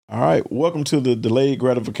All right, welcome to the Delayed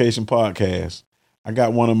Gratification Podcast. I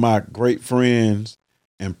got one of my great friends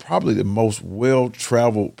and probably the most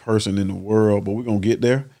well-traveled person in the world, but we're going to get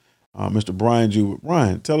there. Mr. Brian Jewett.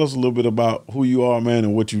 Brian, tell us a little bit about who you are, man,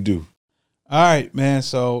 and what you do. All right, man.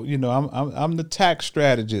 So I'm the tax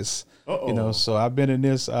strategist. Uh-oh. So I've been in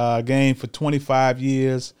this game for 25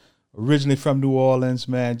 years. Originally from New Orleans,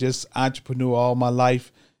 man. Just entrepreneur all my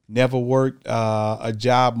life. Never worked a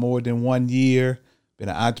job more than 1 year. Been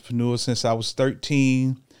an entrepreneur since I was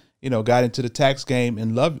 13. Got into the tax game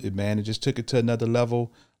and loved it, man. And just took it to another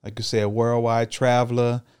level. Like you said, worldwide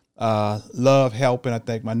traveler. Love helping. I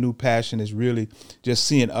think my new passion is really just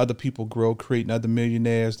seeing other people grow, creating other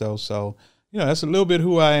millionaires, though. So, that's a little bit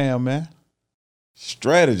who I am, man.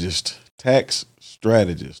 Strategist, tax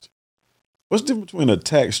strategist. What's the difference between a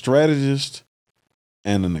tax strategist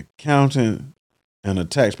and an accountant and a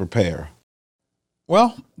tax preparer?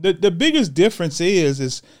 Well, the biggest difference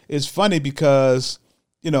is funny because,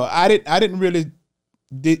 I didn't really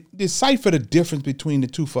decipher the difference between the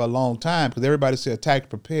two for a long time because everybody said tax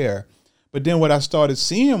preparer. But then what I started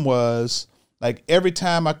seeing was like every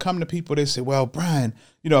time I come to people, they say, well, Brian,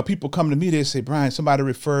 people come to me, they say, Brian, somebody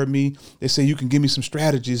referred me. They say, you can give me some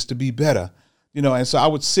strategies to be better. And so I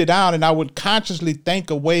would sit down and I would consciously think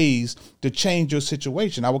of ways to change your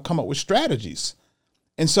situation. I would come up with strategies.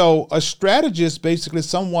 And so a strategist basically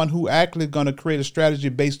someone who actually going to create a strategy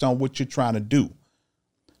based on what you're trying to do.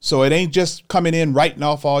 So it ain't just coming in writing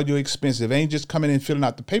off all your expenses. It ain't just coming in filling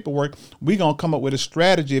out the paperwork. We're going to come up with a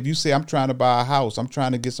strategy. If you say, I'm trying to buy a house, I'm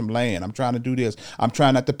trying to get some land, I'm trying to do this, I'm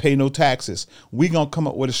trying not to pay no taxes. We're going to come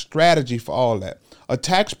up with a strategy for all that. A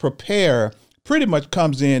tax preparer pretty much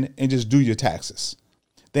comes in and just do your taxes.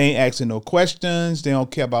 They ain't asking no questions. They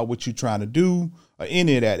don't care about what you're trying to do or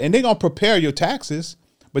any of that. And they're going to prepare your taxes,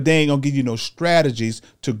 but they ain't going to give you no strategies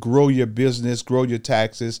to grow your business, grow your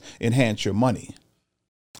taxes, enhance your money.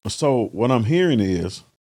 So what I'm hearing is,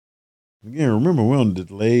 again, remember we're on the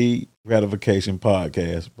Delayed Gratification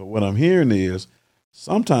Podcast, but what I'm hearing is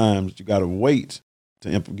sometimes you got to wait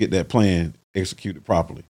to get that plan executed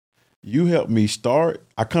properly. You help me start.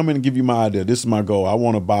 I come in and give you my idea. This is my goal. I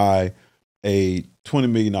want to buy a $20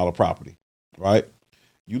 million property, right?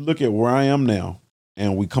 You look at where I am now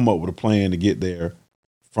and we come up with a plan to get there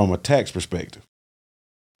from a tax perspective.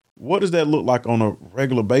 What does that look like on a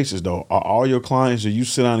regular basis, though? Are all your clients, do you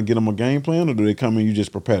sit down and get them a game plan, or do they come in and you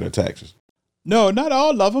just prepare their taxes? No, not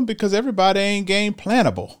all of them, because everybody ain't game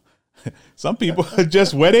plannable. Some people are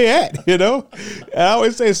just where they at, And I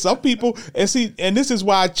always say some people, and this is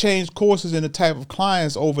why I changed courses and the type of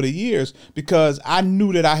clients over the years, because I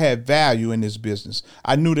knew that I had value in this business.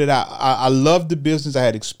 I knew that I loved the business. I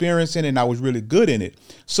had experience in it and I was really good in it.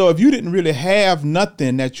 So if you didn't really have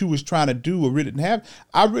nothing that you was trying to do or really didn't have,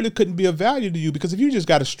 I really couldn't be of value to you, because if you just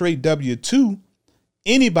got a straight W-2,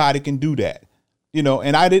 anybody can do that,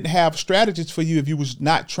 and I didn't have strategies for you if you was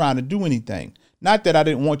not trying to do anything. Not that I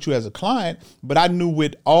didn't want you as a client, but I knew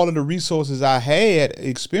with all of the resources I had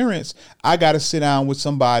experience, I got to sit down with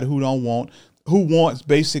somebody who wants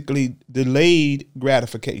basically delayed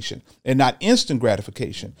gratification and not instant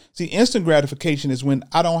gratification. See, instant gratification is when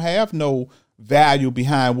I don't have no value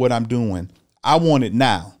behind what I'm doing. I want it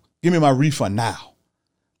now. Give me my refund now.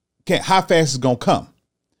 How fast is it going to come?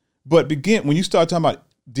 But when you start talking about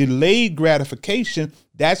delayed gratification,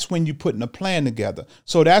 that's when you're putting a plan together.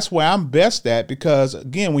 So that's where I'm best at, because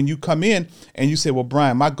again, when you come in and you say, well,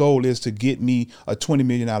 Brian, my goal is to get me a $20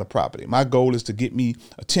 million property. My goal is to get me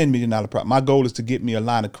a $10 million property. My goal is to get me a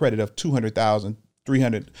line of credit of $200,000,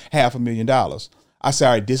 $300,000, $500,000. I say,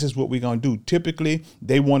 all right, this is what we're going to do. Typically,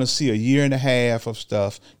 they want to see a year and a half of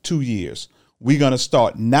stuff, 2 years. We're going to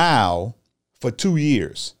start now for 2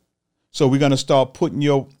 years. So we're going to start putting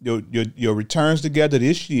your returns together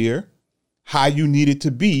this year, how you need it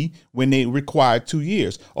to be when they require 2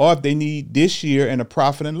 years. Or if they need this year and a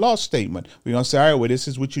profit and loss statement, we're going to say, all right, well, this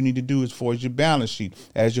is what you need to do as far as your balance sheet,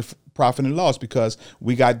 as your profit and loss, because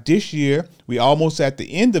we got this year, we almost at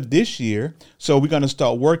the end of this year. So we're going to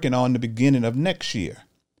start working on the beginning of next year.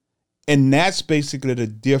 And that's basically the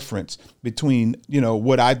difference between,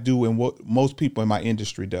 what I do and what most people in my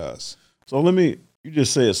industry does. So you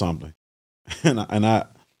just said something.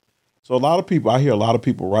 So a lot of people, I hear a lot of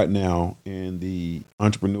people right now in the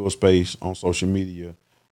entrepreneur space on social media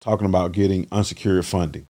talking about getting unsecured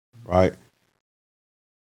funding, right?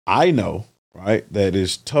 I know, right, that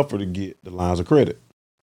it's tougher to get the lines of credit.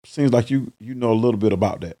 Seems like you know a little bit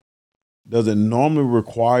about that. Does it normally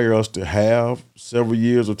require us to have several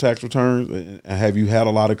years of tax returns? And have you had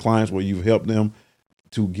a lot of clients where you've helped them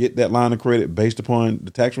to get that line of credit based upon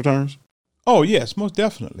the tax returns? Oh, yes, most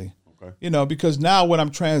definitely. Okay. Because now when I'm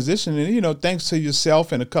transitioning, thanks to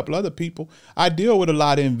yourself and a couple other people, I deal with a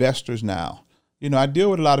lot of investors now. I deal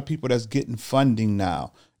with a lot of people that's getting funding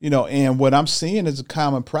now. And what I'm seeing is a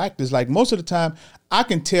common practice. Like most of the time, I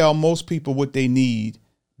can tell most people what they need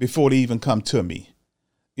before they even come to me.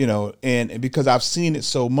 And because I've seen it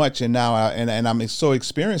so much, and now I'm so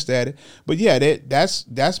experienced at it. But yeah,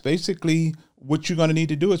 that's basically what you're going to need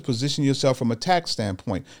to do is position yourself from a tax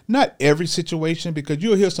standpoint. Not every situation, because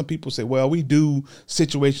you'll hear some people say, well, we do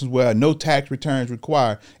situations where no tax returns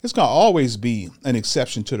required. It's going to always be an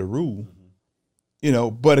exception to the rule.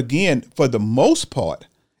 But again, for the most part,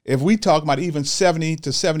 if we talk about even 70 to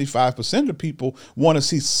 75% of the people want to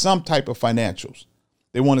see some type of financials.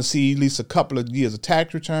 They want to see at least a couple of years of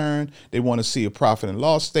tax return. They want to see a profit and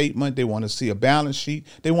loss statement. They want to see a balance sheet.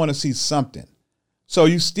 They want to see something. So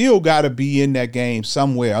you still got to be in that game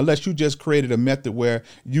somewhere, unless you just created a method where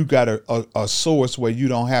you got a source where you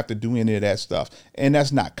don't have to do any of that stuff. And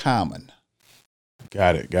that's not common.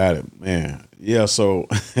 Got it, man. Yeah, so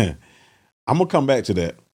I'm going to come back to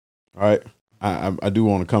that. All right. I do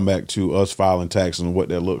want to come back to us filing taxes and what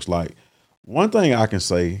that looks like. One thing I can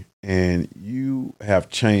say, and you have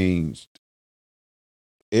changed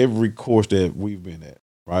every course that we've been at,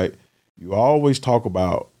 right? You always talk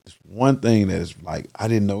about this one thing that is like, I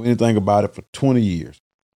didn't know anything about it for 20 years,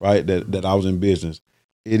 right? That I was in business.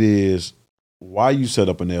 It is why you set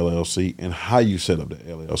up an LLC and how you set up the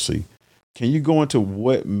LLC. Can you go into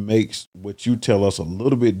what makes what you tell us a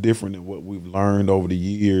little bit different than what we've learned over the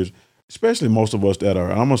years? Especially most of us that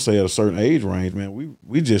are, I'm going to say at a certain age range, man,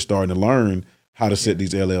 we just starting to learn how to set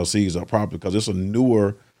these LLCs up properly, because it's a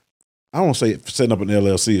newer, I don't say setting up an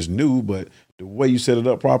LLC is new, but the way you set it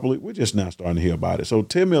up properly, we're just now starting to hear about it. So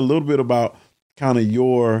tell me a little bit about kind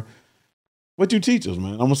of what you teach us,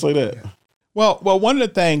 man. I'm going to say that. Yeah. Well, one of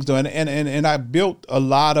the things, though, and I built a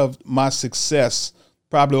lot of my success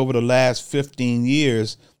probably over the last 15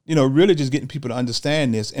 years, really just getting people to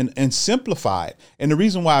understand this and simplify it. And the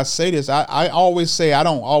reason why I say this, I always say I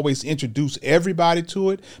don't always introduce everybody to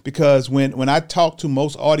it, because when I talk to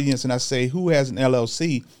most audience and I say, who has an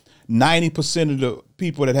LLC, 90% of the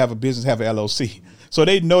people that have a business have an LLC. So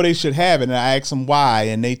they know they should have it. And I ask them why,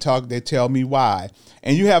 and they tell me why.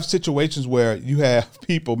 And you have situations where you have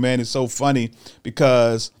people, man, it's so funny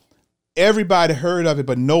because everybody heard of it,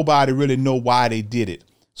 but nobody really know why they did it.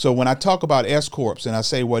 So when I talk about S Corps and I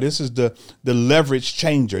say, well, this is the leverage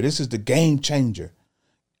changer, this is the game changer,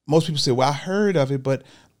 most people say, well, I heard of it, but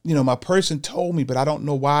my person told me, but I don't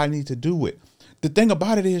know why I need to do it. The thing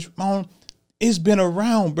about it is, Ramon, it's been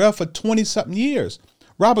around, bro, for 20 something years.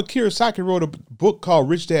 Robert Kiyosaki wrote a book called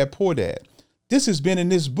Rich Dad, Poor Dad. This has been in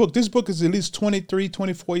this book. This book is at least 23,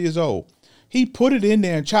 24 years old. He put it in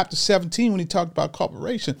there in chapter 17 when he talked about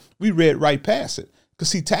corporation. We read right past it because,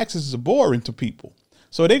 see, taxes is boring to people.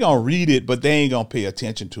 So they're going to read it, but they ain't going to pay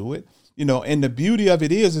attention to it. And the beauty of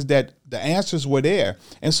it is that the answers were there.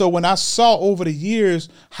 And so when I saw over the years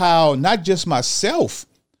how not just myself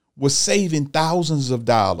was saving thousands of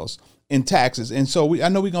dollars in taxes. And so I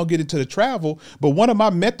know we're going to get into the travel, but one of my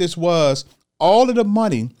methods was all of the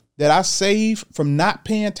money that I save from not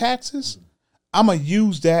paying taxes, I'm going to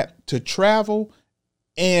use that to travel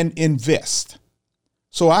and invest.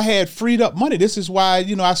 So I had freed up money. This is why,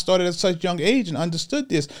 I started at such a young age and understood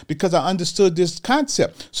this, because I understood this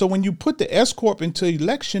concept. So when you put the S Corp into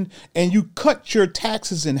election and you cut your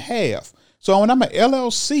taxes in half. So when I'm an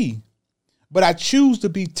LLC, but I choose to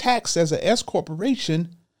be taxed as an S Corporation,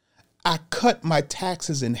 I cut my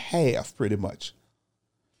taxes in half pretty much.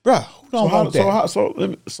 Bruh, who don't want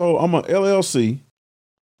that? So I'm an LLC,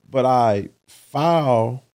 but I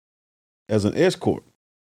file as an S Corp.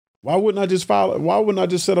 Why wouldn't I just file? Why wouldn't I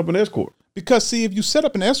just set up an S Corp? Because, see, if you set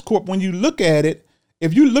up an S Corp, when you look at it,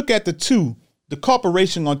 if you look at the two, the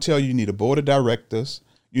corporation going to tell you need a board of directors,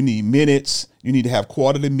 you need minutes, you need to have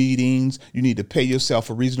quarterly meetings, you need to pay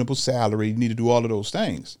yourself a reasonable salary, you need to do all of those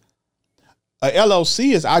things. A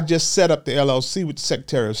LLC is, I just set up the LLC with the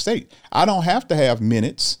Secretary of State. I don't have to have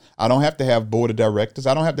minutes. I don't have to have board of directors.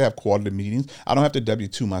 I don't have to have quarterly meetings. I don't have to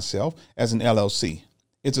W-2 myself as an LLC.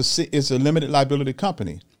 It's a limited liability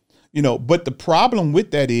company. But the problem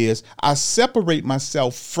with that is I separate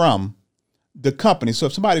myself from the company. So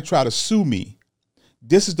if somebody try to sue me,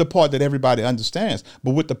 this is the part that everybody understands.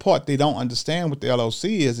 But with the part they don't understand with the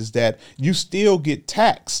LLC is that you still get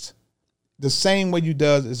taxed the same way you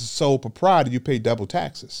does as a sole proprietor. You pay double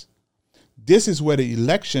taxes. This is where the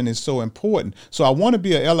election is so important. So I want to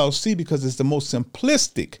be a LLC because it's the most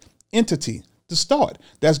simplistic entity to start.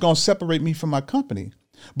 That's going to separate me from my company.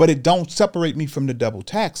 but it don't separate me from the double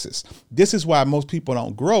taxes. This is why most people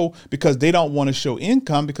don't grow, because they don't want to show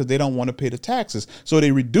income because they don't want to pay the taxes. So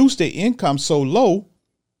they reduce their income so low,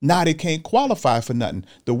 now they can't qualify for nothing.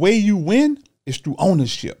 The way you win is through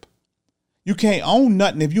ownership. You can't own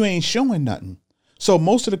nothing if you ain't showing nothing. So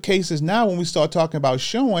most of the cases now, when we start talking about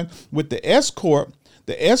showing with the S Corp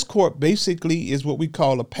basically is what we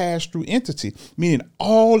call a pass-through entity, meaning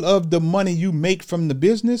all of the money you make from the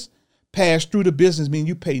business pass through the business, meaning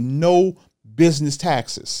you pay no business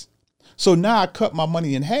taxes. So now I cut my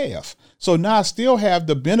money in half. So now I still have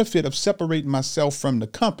the benefit of separating myself from the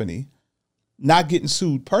company, not getting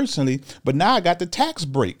sued personally, but now I got the tax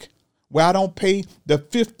break where I don't pay the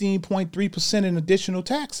 15.3% in additional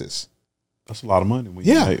taxes. That's a lot of money.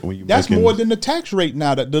 That's more than the tax rate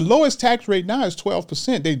now. The lowest tax rate now is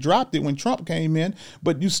 12%. They dropped it when Trump came in,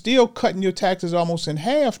 but you still cutting your taxes almost in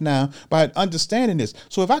half now by understanding this.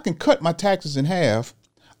 So if I can cut my taxes in half,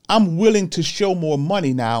 I'm willing to show more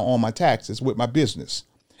money now on my taxes with my business.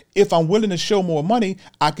 If I'm willing to show more money,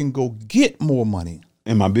 I can go get more money.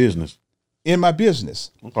 In my business.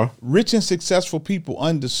 Okay. Rich and successful people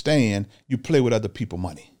understand you play with other people's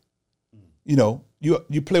money. You know,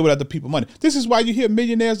 you play with other people's money. This is why you hear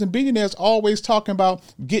millionaires and billionaires always talking about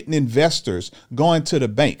getting investors, going to the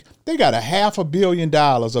bank. They got $500 million,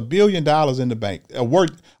 $1 billion in the bank,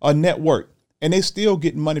 a net worth, and they still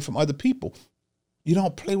getting money from other people. You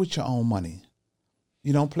don't play with your own money.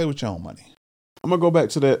 I'm going to go back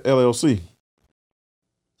to that LLC.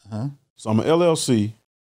 Uh-huh. So I'm an LLC,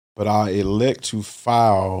 but I elect to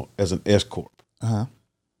file as an S Corp. Uh-huh.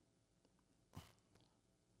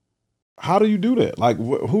 How do you do that? Like,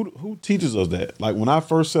 who teaches us that? Like, when I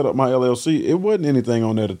first set up my LLC, it wasn't anything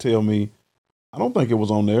on there to tell me. I don't think it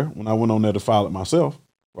was on there when I went on there to file it myself,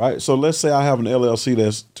 right? So let's say I have an LLC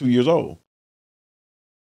that's 2 years old.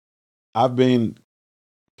 I've been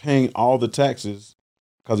paying all the taxes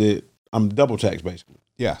because I'm double taxed, basically.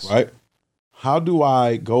 Yes. Right? How do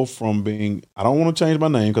I go from I don't want to change my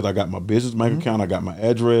name because I got my business bank account, I got my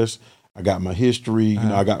address, I got my history,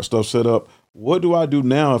 I got stuff set up. What do I do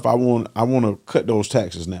now if I want to cut those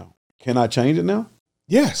taxes now? Can I change it now?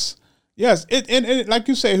 Yes. And like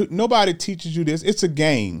you say, nobody teaches you this. It's a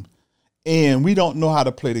game, and we don't know how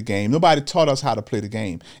to play the game. Nobody taught us how to play the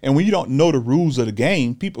game. And when you don't know the rules of the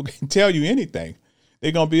game, people can tell you anything.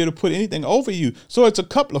 They're going to be able to put anything over you. So it's a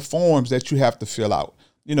couple of forms that you have to fill out.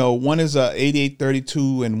 You know, one is a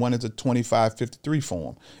 8832 and one is a 2553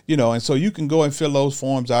 form. You know, and so you can go and fill those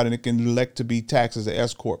forms out, and it can elect to be taxed as an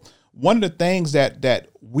S Corp. One of the things that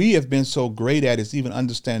we have been so great at is even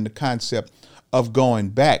understanding the concept of going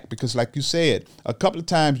back, because like you said, a couple of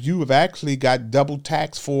times you have actually got double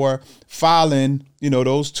tax for filing, you know,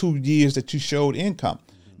 those 2 years that you showed income.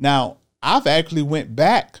 Now, I've actually went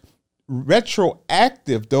back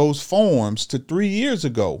retroactive those forms to 3 years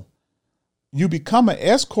ago. You become an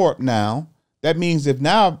S Corp now. That means if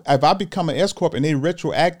I become an S Corp and they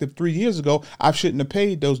retroactive 3 years ago, I shouldn't have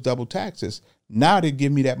paid those double taxes. Now they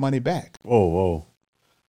give me that money back. Whoa.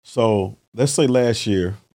 So let's say last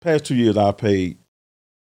year, past 2 years, I paid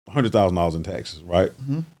 $100,000 in taxes, right?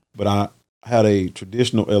 Mm-hmm. But I had a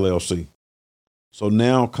traditional LLC. So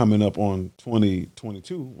now coming up on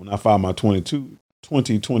 2022, when I file my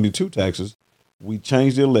 2022 taxes, we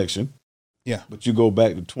changed the election. Yeah. But you go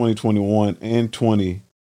back to 2021 and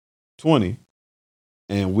 2020,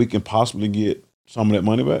 and we can possibly get some of that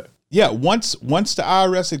money back. Yeah, once the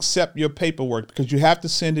IRS accept your paperwork, because you have to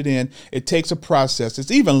send it in, it takes a process.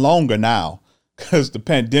 It's even longer now because the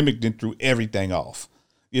pandemic didn't threw everything off.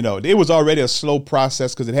 You know, it was already a slow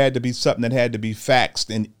process because it had to be something that had to be faxed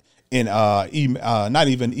and not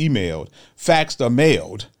even emailed, faxed or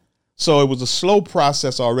mailed. So it was a slow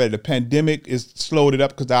process already. The pandemic is slowed it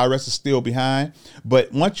up because the IRS is still behind.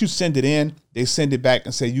 But once you send it in, they send it back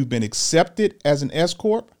and say you've been accepted as an S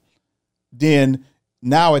Corp. Then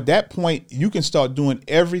now at that point, you can start doing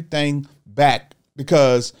everything back,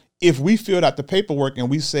 because if we filled out the paperwork and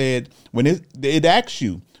we said, when it asks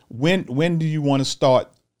you, when do you want to start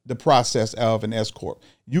the process of an S Corp,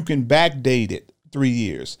 you can backdate it 3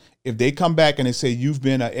 years. If they come back and they say you've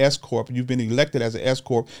been an S Corp, you've been elected as an S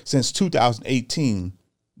Corp since 2018,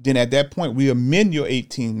 then at that point we amend your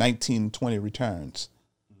 18, 19, 20 returns.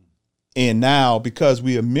 And now because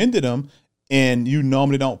we amended them and you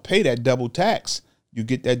normally don't pay that double tax, you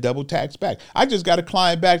get that double tax back. I just got a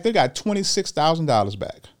client back. They got $26,000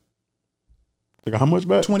 back. They got how much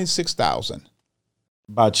back? $26,000.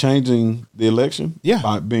 By changing the election? Yeah.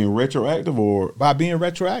 By being retroactive or? By being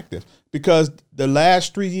retroactive. Because the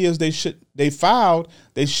last 3 years they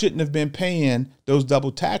shouldn't have been paying those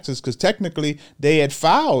double taxes, because technically they had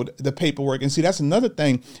filed the paperwork. And see, that's another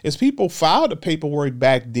thing, is people filed the paperwork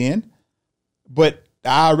back then, but the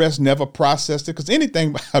IRS never processed it, because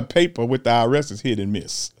anything by paper with the IRS is hit and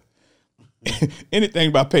miss.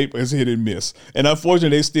 Anything by paper is hit and miss. And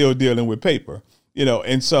unfortunately, they're still dealing with paper,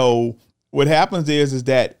 and so what happens is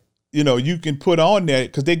that, you can put on there,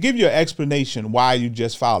 because they give you an explanation why you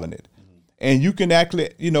just filing it. And you can actually,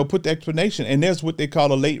 put the explanation, and there's what they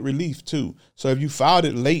call a late relief too. So if you filed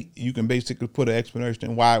it late, you can basically put an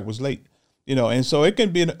explanation why it was late, and so it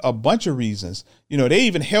can be a bunch of reasons. They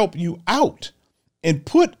even help you out and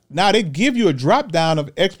now they give you a drop down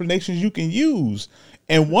of explanations you can use.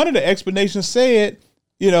 And one of the explanations said,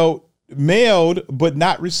 mailed but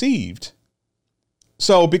not received.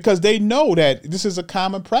 So because they know that this is a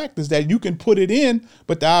common practice, that you can put it in,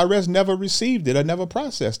 but the IRS never received it or never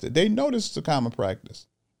processed it. They know this is a common practice.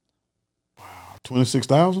 Wow,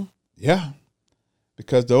 26,000? Yeah,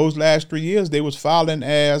 because those last 3 years they was filing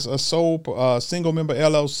as a sole single member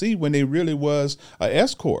LLC when they really was a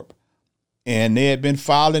S corp, and they had been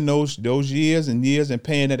filing those years and years and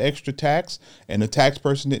paying that extra tax, and the tax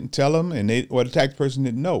person didn't tell them, the tax person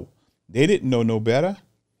didn't know. They didn't know no better.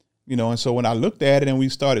 And so when I looked at it and we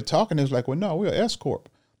started talking, it was like, well, no, we're an S corp.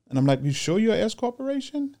 And I'm like, you sure you're an S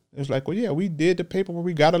corporation? It was like, well, yeah, we did the paperwork.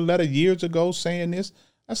 We got a letter years ago saying this.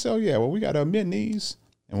 I said, oh, yeah, well, we got to amend these.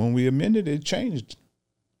 And when we amended it, changed.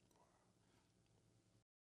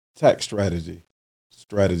 Tax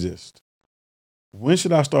strategist. When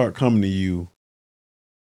should I start coming to you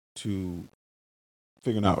to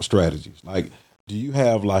figuring out strategies? Like, do you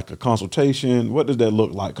have like a consultation? What does that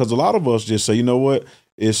look like? Because a lot of us just say, you know what,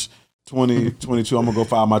 it's 2022, I'm going to go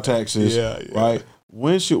file my taxes, right?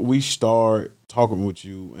 When should we start talking with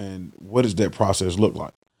you, and what does that process look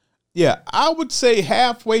like? Yeah, I would say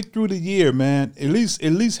halfway through the year, man, at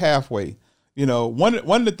least halfway. One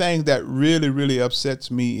of the things that really, really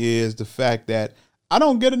upsets me is the fact that I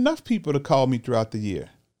don't get enough people to call me throughout the year.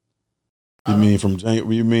 You mean from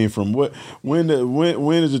January? You mean from what? When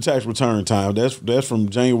is the tax return time? That's from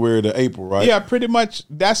January to April, right? Yeah, pretty much.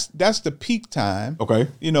 That's the peak time. Okay.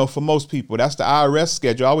 For most people, that's the IRS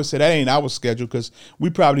schedule. I always say that ain't our schedule, because we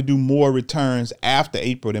probably do more returns after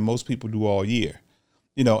April than most people do all year.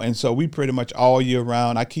 And so we pretty much all year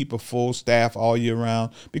round. I keep a full staff all year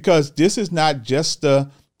round, because this is not just a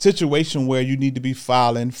situation where you need to be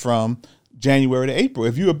filing from January to April.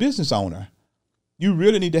 If you're a business owner, you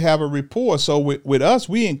really need to have a rapport. So with us,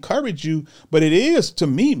 we encourage you, but it is, to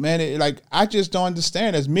me, man, I just don't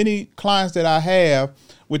understand. As many clients that I have,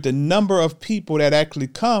 with the number of people that actually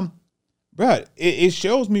come, bro, it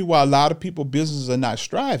shows me why a lot of businesses are not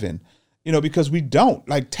striving, because we don't.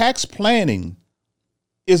 Like, tax planning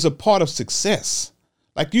is a part of success.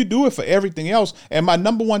 Like, you do it for everything else. And my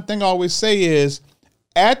number one thing I always say is,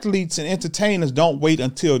 athletes and entertainers don't wait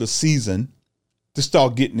until the season to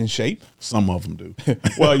start getting in shape. Some of them do.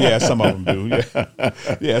 Well, yeah, some of them do. Yeah,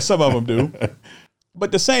 yeah, some of them do.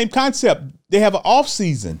 But the same concept, they have an off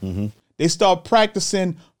season. Mm-hmm. They start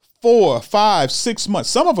practicing 4, 5, 6 months.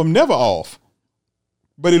 Some of them never off,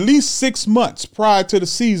 but at least 6 months prior to the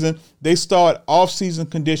season, they start off season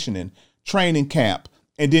conditioning, training camp,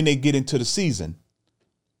 and then they get into the season.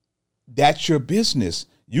 That's your business.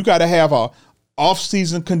 You got to have a off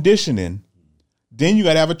season conditioning. Then you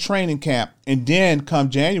got to have a training camp, and then come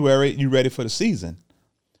January, you're ready for the season.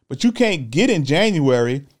 But you can't get in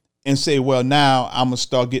January and say, well, now I'm going to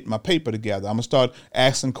start getting my paper together. I'm going to start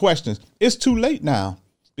asking questions. It's too late now,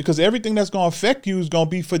 because everything that's going to affect you is going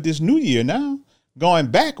to be for this new year now. Going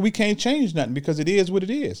back, we can't change nothing, because it is what it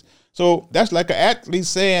is. So that's like an athlete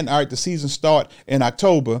saying, all right, the season start in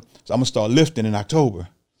October, so I'm going to start lifting in October.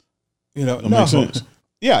 That makes sense.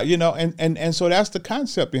 Yeah, and so that's the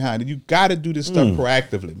concept behind it. You got to do this stuff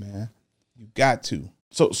proactively, man. You got to.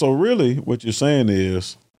 So really what you're saying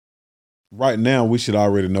is, right now we should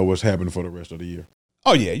already know what's happening for the rest of the year.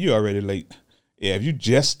 Oh, yeah, you're already late. Yeah, if you're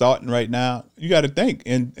just starting right now, you got to think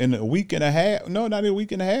in a week and a half. No, not a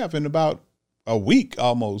week and a half. In about a week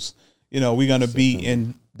almost, we're going to be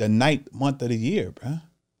in the 9th month of the year, bro.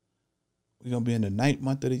 We're going to be in the 9th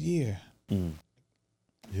month of the year. Mm.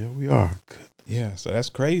 Yeah, we are. Good. Yeah, so that's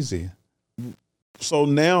crazy. So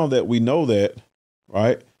now that we know that,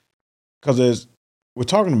 right, because as we're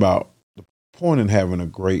talking about, the point in having a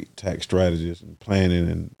great tax strategist and planning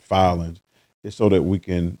and filing is so that we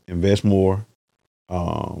can invest more,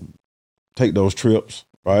 take those trips,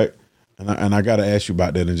 right? And I got to ask you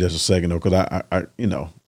about that in just a second, though, because I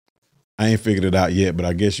I ain't figured it out yet, but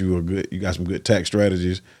I guess you got some good tax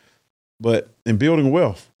strategies. But in building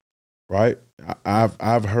wealth, right?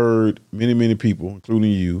 I've heard many people,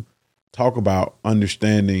 including you, talk about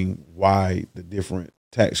understanding why the different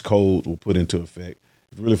tax codes were put into effect.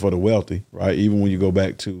 It's really for the wealthy, right? Even when you go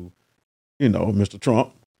back to, Mr.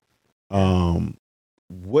 Trump,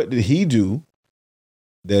 what did he do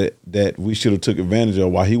that we should have took advantage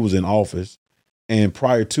of while he was in office? And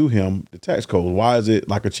prior to him, the tax code, why is it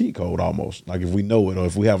like a cheat code almost? Like if we know it, or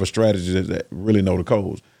if we have a strategy that really know the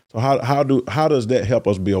codes. So how does that help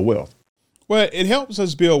us build wealth? Well, it helps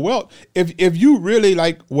us build wealth. If you really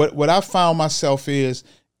like what I found myself is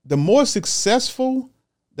the more successful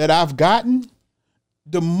that I've gotten,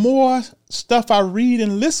 the more stuff I read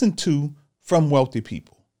and listen to from wealthy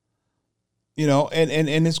people.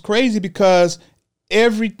 And it's crazy because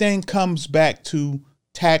everything comes back to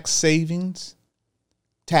tax savings,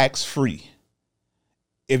 tax free.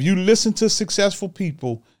 If you listen to successful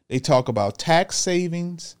people, they talk about tax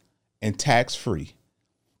savings and tax free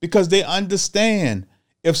because they understand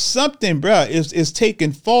if something, is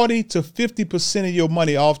taking 40 to 50% of your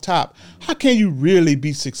money off top, how can you really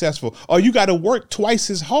be successful? Or you got to work twice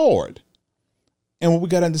as hard. And what we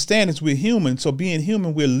got to understand is we're human. So being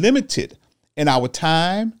human, we're limited in our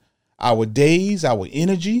time, our days, our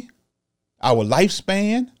energy, our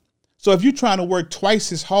lifespan. So if you're trying to work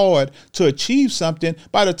twice as hard to achieve something,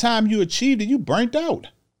 by the time you achieved it, you burnt out.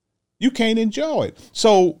 You can't enjoy it.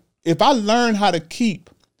 So if I learn how to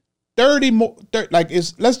keep 30 more,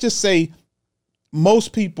 let's just say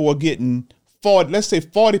most people are getting 40, let's say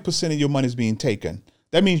 40% of your money is being taken.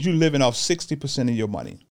 That means you're living off 60% of your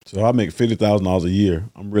money. So I make $50,000 a year.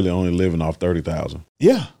 I'm really only living off $30,000.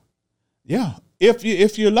 Yeah. Yeah.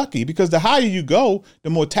 If you're lucky, because the higher you go, the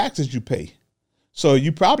more taxes you pay. So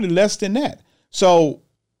you probably less than that. So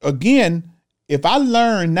again, if I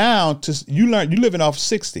learn now you're living off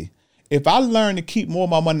 60. If I learn to keep more of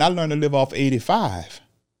my money, I learn to live off 85.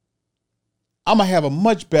 I'm going to have a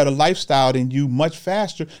much better lifestyle than you much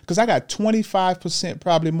faster because I got 25%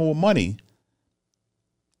 probably more money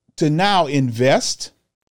to now invest.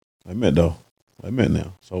 Admit now.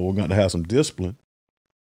 So we're going to have some discipline.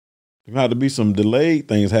 There's going to have to be some delayed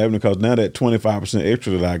things happening because now that 25%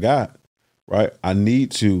 extra that I got, right, I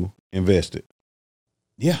need to invest it.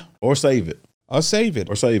 Yeah. Or save it.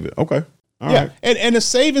 Okay. All right. And the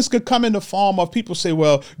savings could come in the form of people say,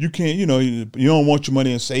 well, you can't, you don't want your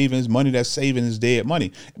money in savings. Money that's saving is dead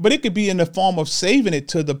money. But it could be in the form of saving it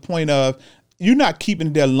to the point of you're not keeping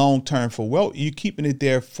it there long term for wealth. You're keeping it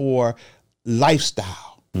there for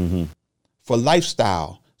lifestyle. Mm-hmm. For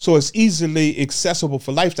lifestyle. So it's easily accessible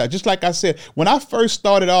for lifestyle. Just like I said, when I first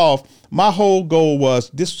started off, my whole goal was,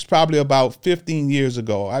 this was probably about 15 years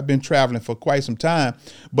ago. I've been traveling for quite some time,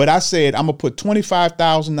 but I said, I'm going to put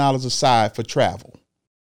 $25,000 aside for travel.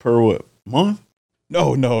 Per what? Month?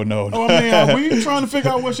 No. Oh, I mean, we trying to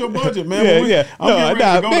figure out what's your budget, man. Yeah.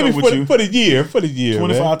 Maybe for the year.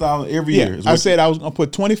 $25,000 every year. I said I was going to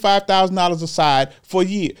put $25,000 aside for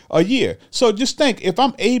a year. So just think, if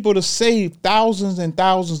I'm able to save thousands and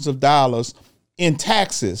thousands of dollars in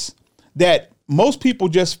taxes, that most people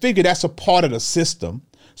just figure that's a part of the system,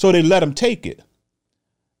 so they let them take it.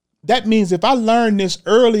 That means if I learn this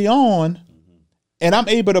early on, and I'm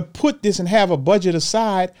able to put this and have a budget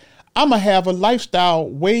aside, I'm going to have a lifestyle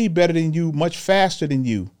way better than you, much faster than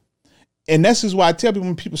you. And this is why I tell people,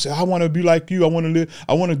 when people say, I want to be like you, I want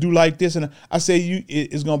to do like this. And I say,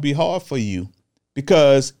 it's going to be hard for you,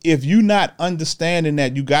 because if you're not understanding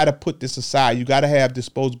that you got to put this aside, you got to have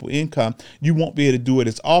disposable income, you won't be able to do it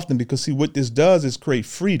as often, because see, what this does is create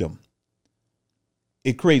freedom.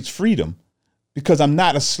 It creates freedom. Because I'm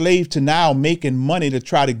not a slave to now making money to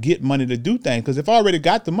try to get money to do things. Because if I already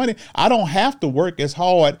got the money, I don't have to work as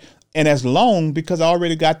hard and as long, because I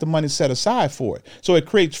already got the money set aside for it. So it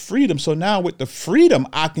creates freedom. So now with the freedom,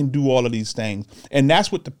 I can do all of these things. And that's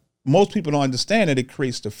what most people don't understand, that it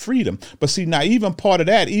creates the freedom. But see, now even part of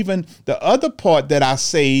that, even the other part that I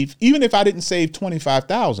save, even if I didn't save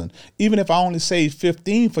 25,000, even if I only save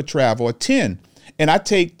 15 for travel or 10, and I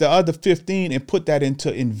take the other 15 and put that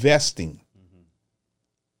into investing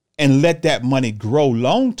and let that money grow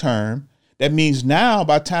long term, that means now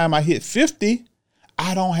by the time I hit 50,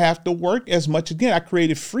 I don't have to work as much again. I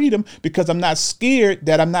created freedom because I'm not scared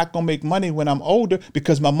that I'm not going to make money when I'm older,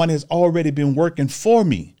 because my money has already been working for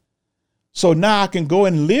me. So now I can go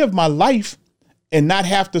and live my life and not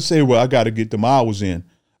have to say, well, I got to get them hours in.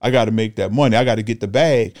 I got to make that money. I got to get the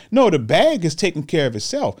bag. No, the bag is taking care of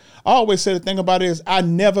itself. I always say the thing about it is I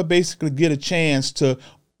never basically get a chance to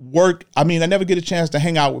work. I never get a chance to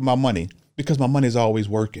hang out with my money, because my money is always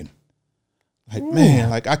working. Like, man,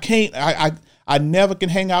 like I can't, I never can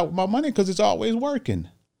hang out with my money because it's always working.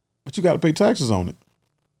 But you got to pay taxes on it.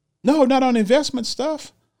 No, not on investment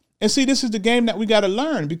stuff. And see, this is the game that we got to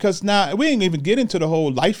learn, because now we ain't even get into the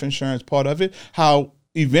whole life insurance part of it, how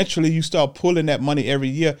eventually you start pulling that money every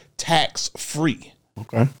year tax free.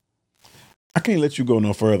 Okay. I can't let you go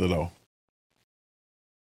no further though.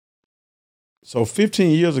 So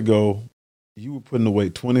 15 years ago, you were putting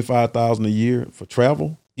away $25,000 a year for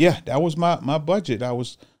travel. Yeah, that was my budget. I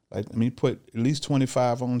was like, let me put at least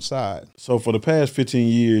 25 on the side. So for the past 15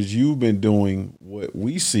 years, you've been doing what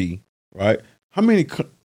we see, right? How many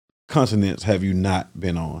continents have you not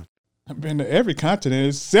been on? I've been to every continent.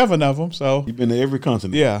 There's 7 of them. So you've been to every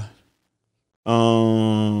continent. Yeah.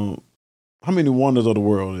 How many wonders of the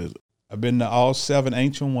world is it? I've been to all 7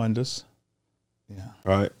 ancient wonders. Yeah.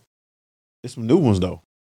 Right. There's some new ones though.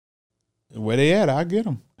 Where they at? I'll get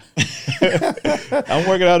them. I'm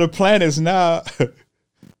working on the planets now.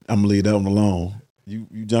 I'm gonna leave that one alone. You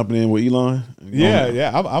jumping in with Elon?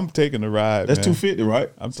 Yeah. I'm taking the ride. That's man. $250,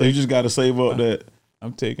 right? So you just got to save up that.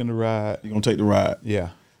 I'm taking the ride. You're gonna take the ride. Yeah.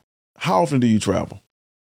 How often do you travel?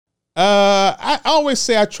 I always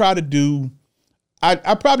say I try to do.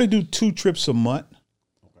 I probably do 2 trips a month.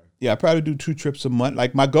 Okay. Yeah, I probably do 2 trips a month.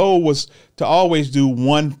 Like my goal was to always do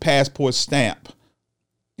 1 passport stamp,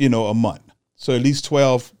 a month. So at least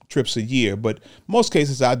 12 trips a year. But most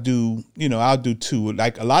cases I'll do 2.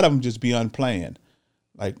 Like a lot of them just be unplanned.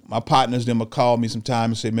 Like my partners, them will call me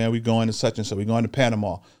sometime and say, man, we going to such and so. We going to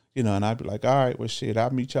Panama, and I'd be like, all right, well, shit,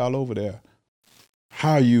 I'll meet y'all over there.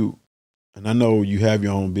 How you, and I know you have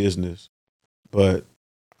your own business, but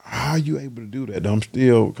how are you able to do that? I'm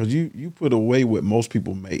still, because you put away what most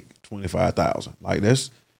people make, $25,000. Like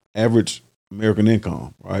that's average American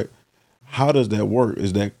income, right? How does that work?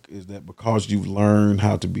 Is that because you've learned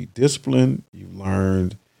how to be disciplined? You've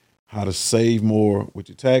learned how to save more with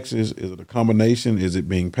your taxes? Is it a combination? Is it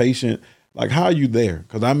being patient? Like, how are you there?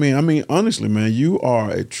 Because I mean, honestly, man, you are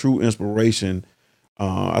a true inspiration.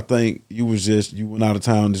 I think you went out of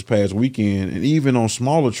town this past weekend, and even on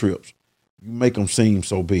smaller trips, you make them seem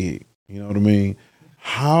so big. You know what I mean?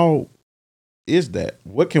 How is that?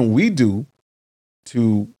 What can we do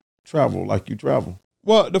to travel like you travel?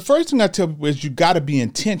 Well, the first thing I tell people is you got to be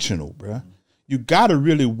intentional, bruh. You got to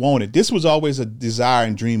really want it. This was always a desire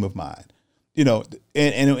and dream of mine,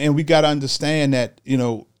 and we got to understand that,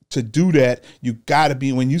 to do that, you got to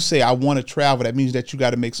be, when you say, I want to travel, that means that you got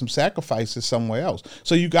to make some sacrifices somewhere else.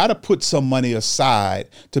 So you got to put some money aside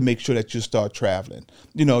to make sure that you start traveling.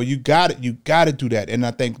 You got to do that. And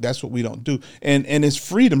I think that's what we don't do. And it's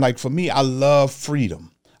freedom. Like for me, I love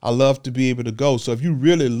freedom. I love to be able to go. So if you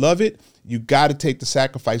really love it, you got to take the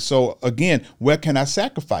sacrifice. So again, where can I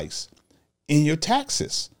sacrifice? In your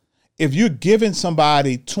taxes. If you're giving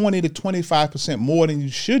somebody 20 to 25% more than you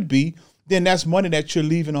should be, then that's money that you're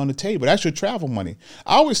leaving on the table. That's your travel money.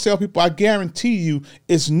 I always tell people, I guarantee you,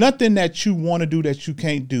 it's nothing that you want to do that you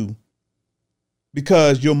can't do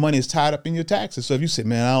because your money is tied up in your taxes. So if you say,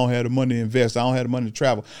 man, I don't have the money to invest, I don't have the money to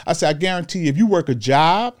travel, I say, I guarantee you, if you work a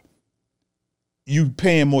job, you're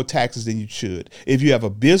paying more taxes than you should. If you have a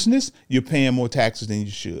business, you're paying more taxes than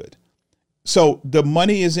you should. So the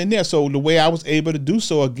money is in there. So the way I was able to do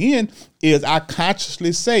so, again, is I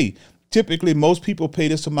consciously say, typically most people pay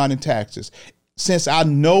this amount in taxes. Since I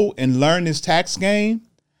know and learn this tax game,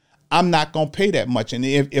 I'm not going to pay that much. And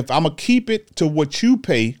if I'm going to keep it to what you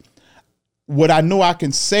pay, what I know I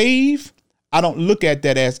can save, I don't look at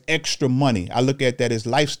that as extra money. I look at that as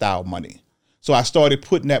lifestyle money. So I started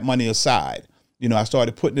putting that money aside. I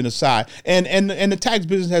started putting it aside. And the tax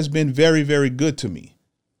business has been very, very good to me.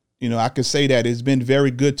 I could say that it's been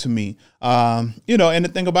very good to me. And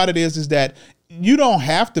the thing about it is that you don't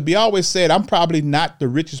have to be. I always said I'm probably not the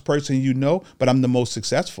richest person but I'm the most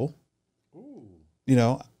successful.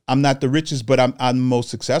 Ooh. I'm not the richest, but I'm the most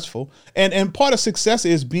successful. And part of success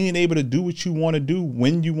is being able to do what you want to do,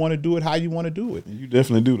 when you want to do it, how you want to do it. You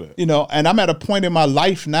definitely do that. And I'm at a point in my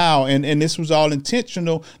life now, and this was all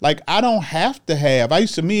intentional. Like, I don't have to have.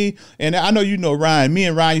 And I know Ryan. Me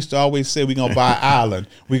and Ryan used to always say we're going to buy an island.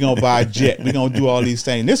 We're going to buy a jet. We're going to do all these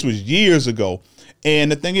things. This was years ago.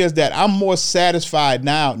 And the thing is that I'm more satisfied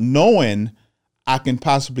now knowing I can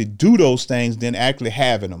possibly do those things than actually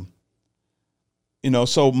having them.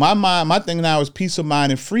 So my thing now is peace of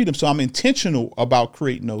mind and freedom. So I'm intentional about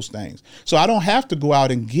creating those things. So I don't have to go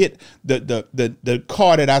out and get the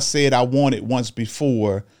car that I said I wanted once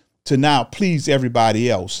before to now please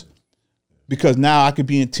everybody else. Because now I could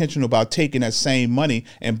be intentional about taking that same money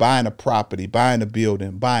and buying a property, buying a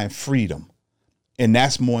building, buying freedom. And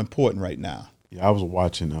that's more important right now. Yeah, I was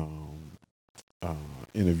watching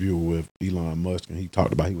interview with Elon Musk, and he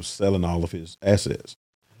talked about he was selling all of his assets,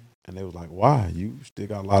 and they was like, "Why? You still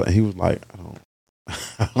got a lot of?" And he was like,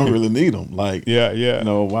 I don't really need them. Like, Yeah. you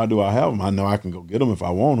know, why do I have them? I know I can go get them if I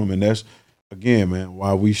want them, and that's again, man,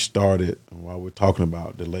 why we started and why we're talking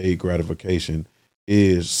about delayed gratification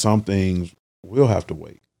is some things will have to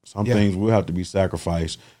wait. Some things will have to be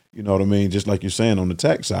sacrificed. You know what I mean? Just like you're saying on the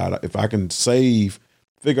tax side, if I can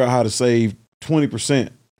figure out how to save 20%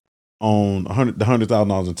 on the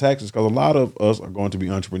 $100,000 in taxes, because a lot of us are going to be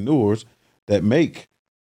entrepreneurs that make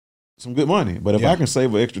some good money. But if I can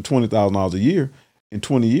save an extra $20,000 a year in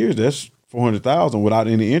 20 years, that's $400,000 without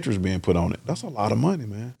any interest being put on it. That's a lot of money,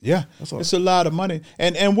 man. Yeah, it's a lot of money.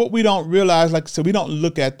 And what we don't realize, like I said, we don't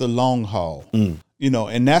look at the long haul. You know,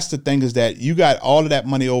 and that's the thing, is that you got all of that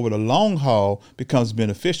money over the long haul becomes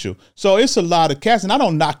beneficial. So it's a lot of cash, and I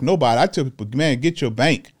don't knock nobody. I tell people, man, get your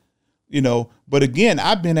bank, you know. But again,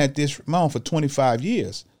 I've been at this for 25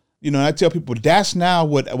 years. You know, and I tell people that's now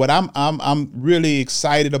what I'm really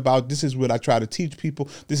excited about. This is what I try to teach people.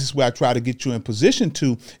 This is where I try to get you in position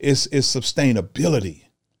to is sustainability.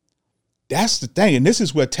 That's the thing. And this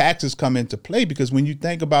is where taxes come into play, because when you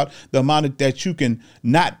think about the amount that you can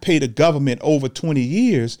not pay the government over 20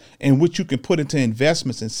 years and what you can put into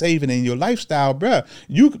investments and saving in your lifestyle, bruh,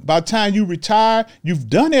 by the time you retire, you've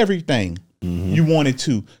done everything you wanted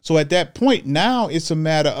to. So at that point, now it's a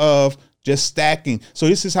matter of just stacking. So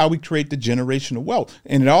this is how we create the generational wealth.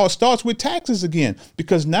 And it all starts with taxes again,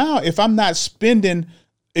 because now if I'm not spending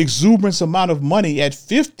exuberance amount of money at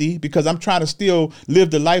 50 because I'm trying to still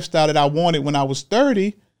live the lifestyle that I wanted when I was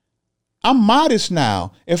 30, I'm modest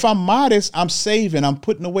now. If I'm modest, I'm saving, I'm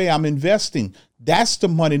putting away, I'm investing. That's the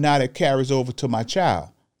money now that carries over to my child.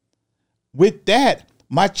 With that,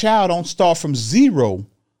 my child don't start from zero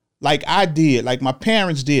like I did, like my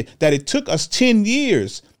parents did, that it took us 10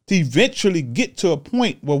 years to eventually get to a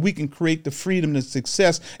point where we can create the freedom, the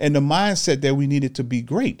success, and the mindset that we needed to be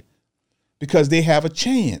great. Because they have a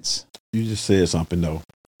chance. You just said something, though.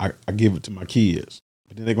 I give it to my kids,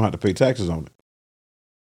 but then they're going to have to pay taxes on it.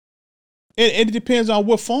 And it depends on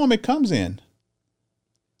what form it comes in.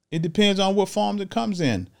 It depends on what form it comes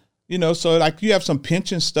in. You know, so like you have some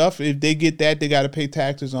pension stuff. If they get that, they got to pay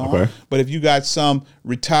taxes on. Okay. But if you got some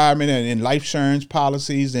retirement and life insurance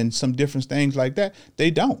policies and some different things like that, they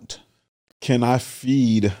don't. Can I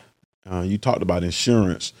feed, you talked about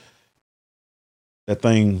insurance, that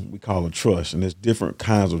thing we call a trust, and there's different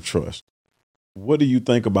kinds of trust. What do you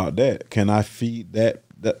think about that? Can I feed that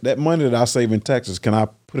money that I save in taxes? Can I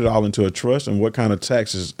put it all into a trust? And what kind of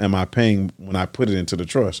taxes am I paying when I put it into the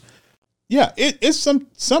trust? Yeah, it's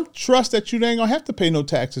some trust that you ain't gonna have to pay no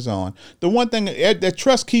taxes on. The one thing that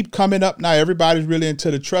trust keep coming up now, everybody's really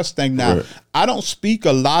into the trust thing now. Right. I don't speak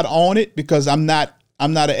a lot on it because I'm not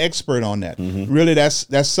an expert on that. Really, that's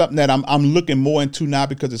something that I'm looking more into now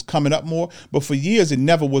because it's coming up more. But for years, it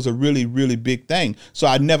never was a really, really big thing. So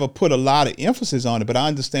I never put a lot of emphasis on it, but I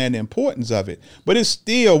understand the importance of it. But it's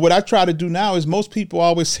still, what I try to do now is, most people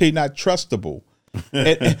always say not trustable.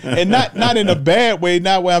 and not in a bad way,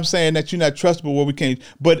 not where I'm saying that you're not trustable, where we can't,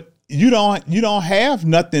 but you don't have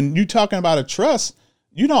nothing. You talking about a trust.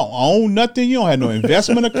 You don't own nothing. You don't have no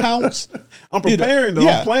investment accounts. I'm preparing, though.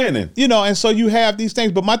 I'm planning. You know, and so you have these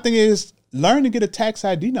things. But my thing is, learn to get a tax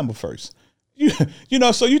ID number first. You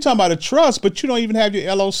know, so you're talking about a trust, but you don't even have your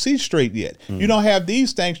LLC straight yet. You don't have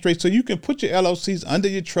these things straight. So you can put your LLCs under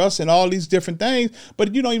your trust and all these different things,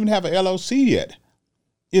 but you don't even have an LLC yet.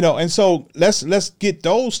 You know, and so let's get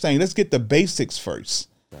those things. Let's get the basics first.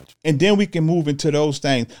 Gotcha. And then we can move into those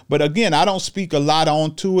things. But again, I don't speak a lot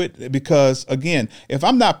onto it because, again, if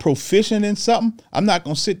I'm not proficient in something, I'm not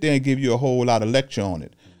going to sit there and give you a whole lot of lecture on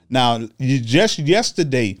it. Now, just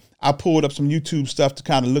yesterday, I pulled up some YouTube stuff to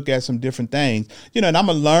kind of look at some different things, you know, and I'm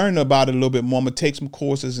going to learn about it a little bit more. I'm going to take some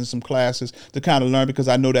courses and some classes to kind of learn, because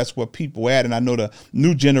I know that's where people at, and I know the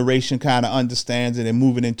new generation kind of understands it and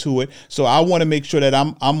moving into it. So I want to make sure that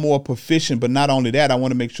I'm more proficient, but not only that, I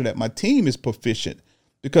want to make sure that my team is proficient.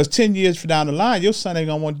 Because 10 years from down the line, your son ain't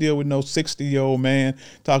going to want to deal with no 60-year-old man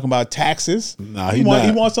talking about taxes. Nah, he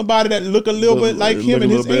wants somebody that look a little bit like him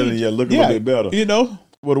and his age. Yeah, look a little bit better. You know?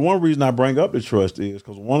 Well, the one reason I bring up the trust is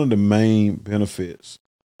because one of the main benefits,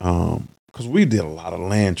 because we did a lot of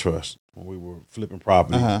land trust when we were flipping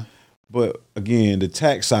property. But again, the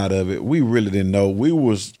tax side of it, we really didn't know. We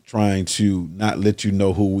was trying to not let you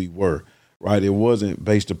know who we were, right? It wasn't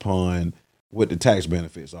based upon what the tax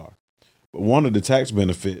benefits are. But one of the tax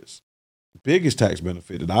benefits, biggest tax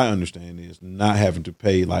benefit that I understand, is not having to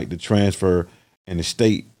pay like the transfer and the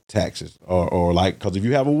state taxes, or like, because if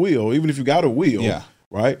you have a will, even if you got a will,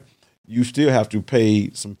 right, you still have to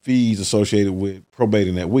pay some fees associated with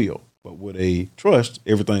probating that will. But with a trust,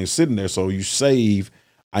 everything's sitting there, so you save.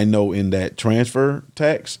 I know in that transfer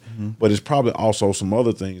tax, but it's probably also some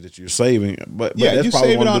other things that you're saving. But that's you probably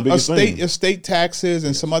save one it of on the biggest things. estate taxes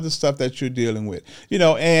and some other stuff that you're dealing with.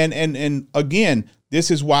 And again, this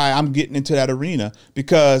is why I'm getting into that arena,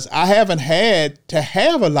 because I haven't had to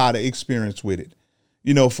have a lot of experience with it.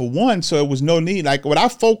 For one, so it was no need. Like what I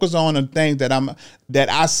focus on are things that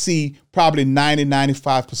I see probably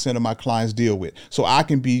 95% of my clients deal with. So I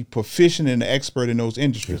can be proficient and an expert in those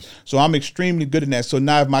industries. Yes. So I'm extremely good in that. So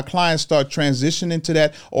now if my clients start transitioning to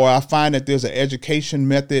that, or I find that there's an education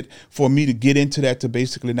method for me to get into that to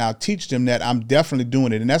basically now teach them that, I'm definitely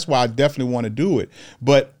doing it. And that's why I definitely want to do it.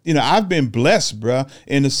 But, I've been blessed, bro,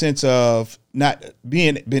 in the sense of not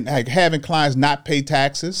having clients not pay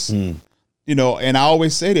taxes. And I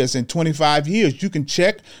always say this, in 25 years, you can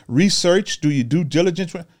check, research, do your due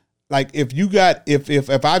diligence. Like if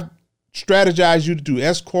I strategize you to do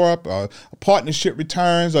S Corp or partnership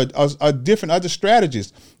returns or different other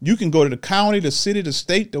strategies, you can go to the county, the city, the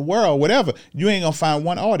state, the world, whatever. You ain't gonna find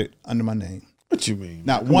one audit under my name. What you mean?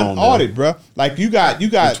 Not one audit, bro. Like you got in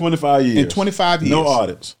 25 years. In 25 years. No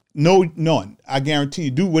audits. No, none. I guarantee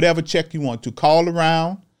you. Do whatever check you want to. Call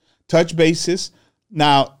around, touch bases.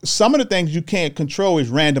 Now, some of the things you can't control is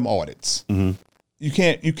random audits. Mm-hmm.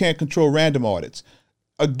 You can't control random audits.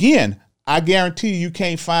 Again, I guarantee you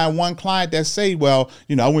can't find one client that say, well,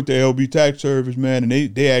 I went to LB Tax Service, man,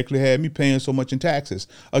 and they actually had me paying so much in taxes.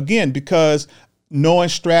 Again, because knowing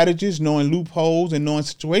strategies, knowing loopholes, and knowing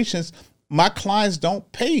situations, my clients don't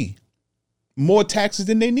pay more taxes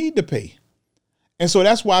than they need to pay. And so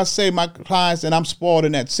that's why I say my clients, and I'm spoiled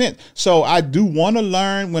in that sense. So I do want to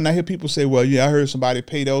learn. When I hear people say, well, yeah, I heard somebody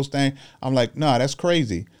pay those things, I'm like, no, that's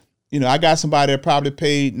crazy. I got somebody that probably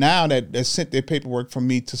paid now that sent their paperwork from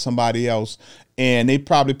me to somebody else, and they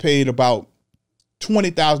probably paid about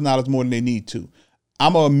 $20,000 more than they need to.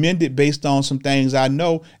 I'm going to amend it based on some things I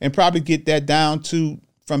know and probably get that down to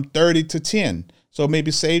from 30 to 10. So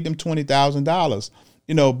maybe save them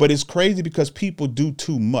 $20,000, but it's crazy because people do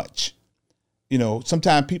too much.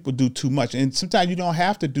 Sometimes people do too much, and sometimes you don't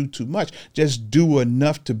have to do too much. Just do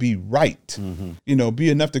enough to be right. Mm-hmm. Be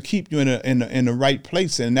enough to keep you in the right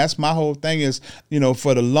place. And that's my whole thing is,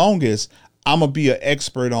 for the longest, I'm gonna be an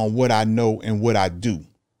expert on what I know and what I do.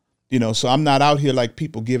 So I'm not out here like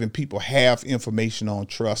people giving people half information on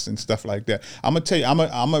trust and stuff like that. I'm gonna tell you, I'm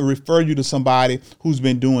gonna refer you to somebody who's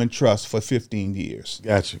been doing trust for 15 years.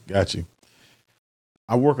 Got you.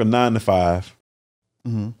 I work a 9 to 5.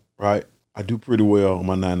 Mm-hmm. Right. I do pretty well on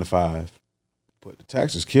my 9 to 5, but the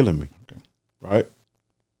tax is killing me. Okay. Right?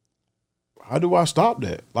 How do I stop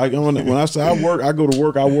that? Like when I say I go to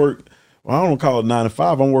work, I work. Well, I don't call it 9 to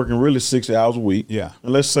 5. I'm working really 60 hours a week. Yeah.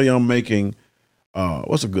 And let's say I'm making,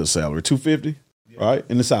 what's a good salary? $250, yeah. Right?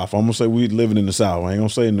 In the South. I'm gonna say we living in the South. I ain't gonna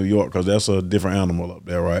say in New York because that's a different animal up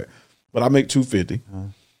there, right? But I make $250.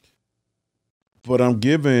 But I'm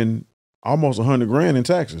giving almost $100,000 in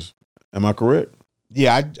taxes. Am I correct?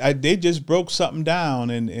 Yeah, they just broke something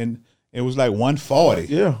down and it was like 140.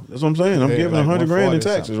 Yeah, that's what I'm saying. I'm giving like $100,000 in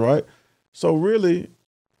taxes, right? So really,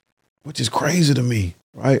 which is crazy to me,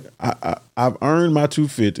 right? I've earned my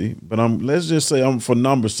 $250, but let's just say for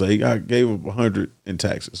numbers' sake, I gave up $100 in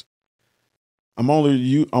taxes. I'm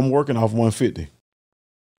working off $150,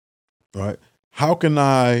 right? How can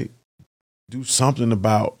I do something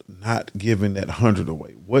about not giving that $100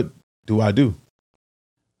 away? What do I do?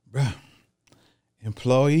 Bruh.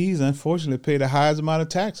 Employees, unfortunately, pay the highest amount of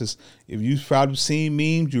taxes. If you've probably seen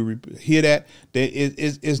memes, you hear that.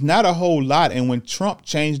 It's not a whole lot. And when Trump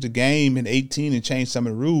changed the game in 2018 and changed some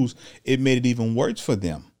of the rules, it made it even worse for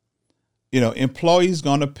them. Employees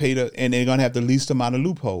going to pay and they're going to have the least amount of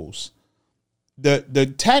loopholes.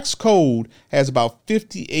 The tax code has about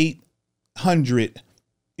 5,800,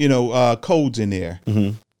 codes in there.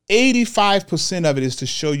 Mm-hmm. 85% of it is to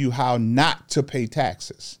show you how not to pay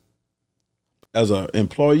taxes. As an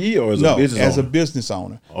employee or as a business owner? As a business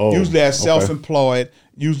owner. Usually as self-employed,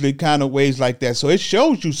 usually kind of ways like that. So it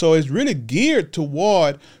shows you. So it's really geared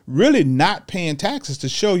toward really not paying taxes to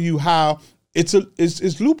show you how it's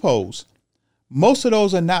loopholes. Most of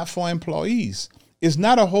those are not for employees. It's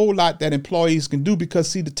not a whole lot that employees can do because,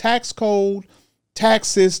 see, the tax code,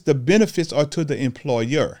 taxes, the benefits are to the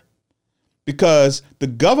employer because the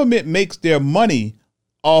government makes their money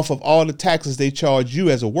off of all the taxes they charge you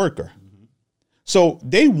as a worker. So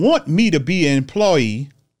they want me to be an employee,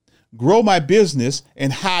 grow my business,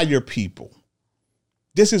 and hire people.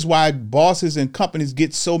 This is why bosses and companies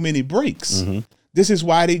get so many breaks. Mm-hmm. This is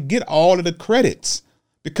why they get all of the credits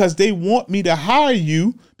because they want me to hire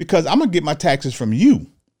you because I'm gonna get my taxes from you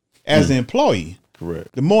as an employee.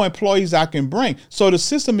 Correct. The more employees I can bring. So the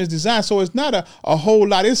system is designed. So it's not a whole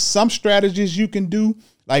lot. There's some strategies you can do.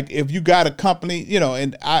 Like if you got a company,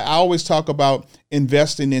 and I always talk about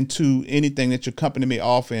investing into anything that your company may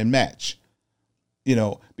offer and match,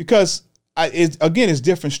 because it's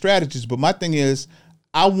different strategies. But my thing is,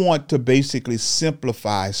 I want to basically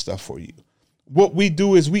simplify stuff for you. What we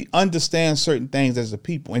do is we understand certain things as a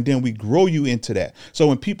people, and then we grow you into that. So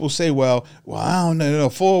when people say, well, I don't know,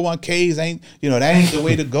 401ks ain't, that ain't the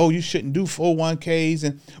way to go. You shouldn't do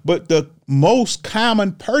 401ks. But the most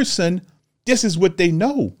common person, this is what they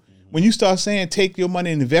know. When you start saying, take your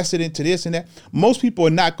money and invest it into this and that, most people are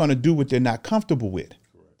not going to do what they're not comfortable with.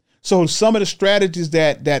 So some of the strategies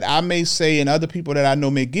that I may say and other people that I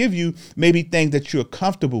know may give you may be things that you're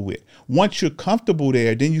comfortable with. Once you're comfortable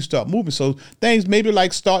there, then you start moving. So things maybe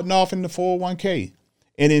like starting off in the 401k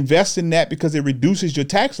and invest in that because it reduces your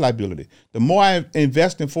tax liability. The more I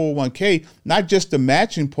invest in 401k, not just the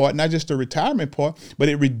matching part, not just the retirement part, but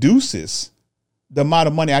it reduces the amount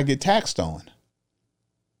of money I get taxed on.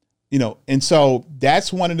 And so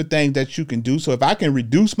that's one of the things that you can do. So if I can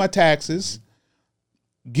reduce my taxes,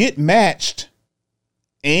 get matched,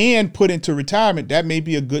 and put into retirement, that may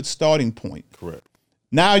be a good starting point. Correct.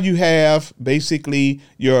 Now you have basically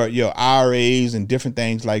your IRAs and different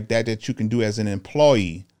things like that you can do as an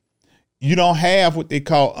employee. You don't have what they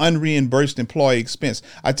call unreimbursed employee expense.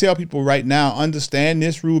 I tell people right now, understand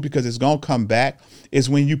this rule because it's going to come back, is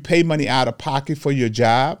when you pay money out of pocket for your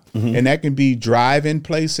job, and that can be driving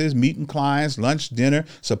places, meeting clients, lunch, dinner,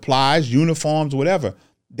 supplies, uniforms, whatever.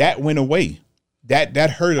 That went away.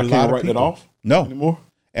 That hurt a lot of people. Can't write that off? No. Anymore?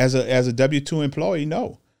 As a W-2 employee,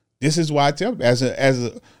 no. This is why I tell you, as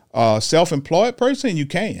a self-employed person, you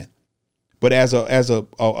can. But as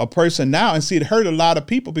a person now, and see, it hurt a lot of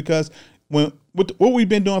people because what we've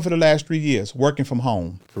been doing for the last 3 years, working from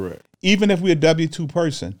home. Correct. Even if we're a W-2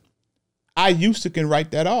 person, I used to can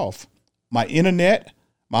write that off. My internet,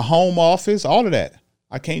 my home office, all of that.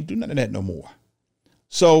 I can't do none of that no more.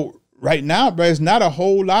 So right now, there's not a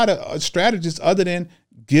whole lot of strategies other than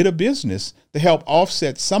get a business to help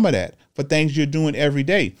offset some of that for things you're doing every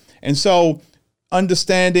day. And so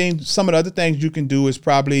understanding some of the other things you can do is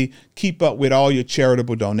probably keep up with all your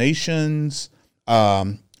charitable donations.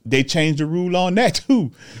 They changed the rule on that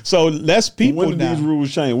too. So less people when did now. these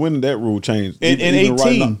rules change? When did that rule change? In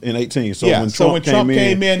 18. In 18. So Yeah, when Trump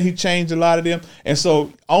came in, he changed a lot of them. And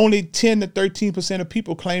so only 10 to 13% of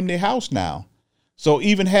people claim their house now. So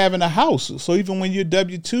even having a house, so even when you're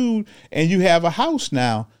W-2 and you have a house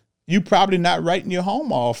now, you're probably not writing your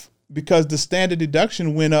home off because the standard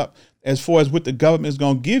deduction went up as far as what the government is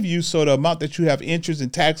going to give you. So the amount that you have interest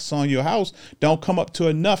and taxes on your house don't come up to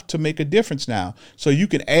enough to make a difference now. So you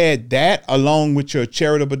can add that along with your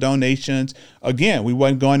charitable donations. Again, we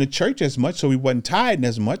wasn't going to church as much, so we wasn't tithing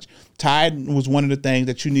as much. Tithing was one of the things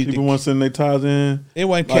that you need people weren't sending their tithes in. It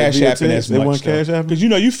wasn't cash apping as much. They weren't cash apping? Because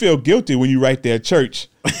you feel guilty when you write there at church.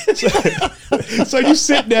 So you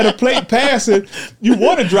sit there, the plate passing, you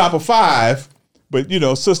want to drop a 5, but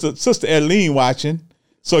Sister Adeline watching.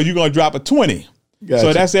 So you're going to drop a 20. Gotcha.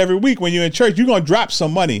 So that's every week when you're in church, you're going to drop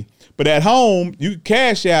some money. But at home, you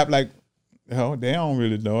cash app like, oh, they don't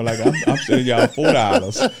really know. Like I'm sending y'all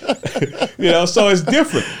 $4. So it's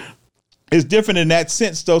different. It's different in that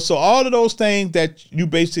sense though. So all of those things that you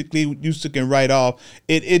basically used to can write off,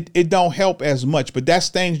 it don't help as much. But that's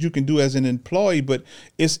things you can do as an employee, but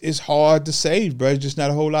it's hard to save, bro. It's just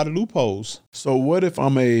not a whole lot of loopholes. So what if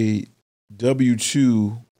I'm a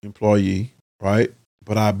W-2 employee, right?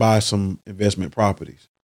 But I buy some investment properties.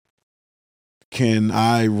 Can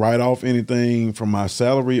I write off anything from my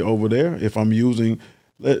salary over there if I'm using?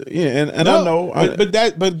 Yeah, and no, I know,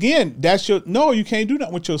 but again, you can't do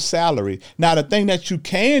that with your salary. Now, the thing that you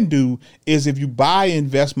can do is if you buy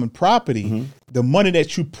investment property, the money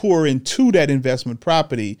that you pour into that investment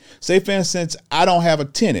property. Say, for instance, I don't have a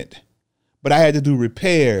tenant, but I had to do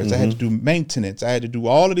repairs, I had to do maintenance, I had to do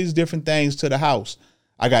all of these different things to the house.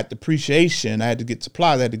 I got depreciation. I had to get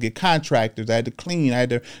supplies. I had to get contractors. I had to clean. I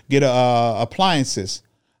had to get appliances.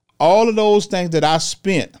 All of those things that I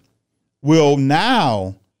spent will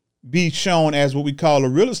now be shown as what we call a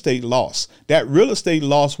real estate loss. That real estate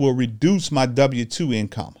loss will reduce my W-2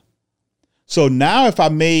 income. So now if I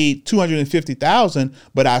made $250,000,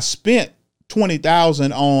 but I spent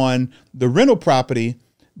 $20,000 on the rental property,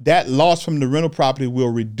 that loss from the rental property will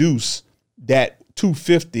reduce that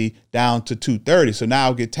 $250 down to $230. So now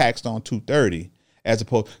I'll get taxed on $230 as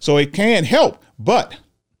opposed. So it can help, but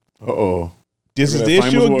this is the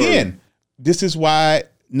issue again. This is why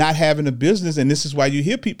not having a business, and this is why you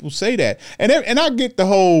hear people say that. And I get the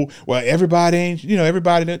whole, well, everybody ain't,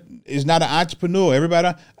 everybody that is not an entrepreneur.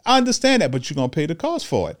 Everybody, I understand that, but you're gonna pay the cost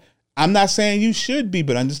for it. I'm not saying you should be,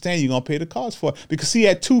 but understand you're gonna pay the cost for it, because see,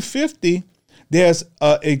 at 250, there's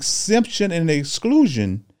an exemption and an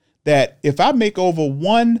exclusion that if I make over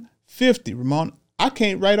 150, Ramon, I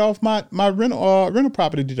can't write off my rental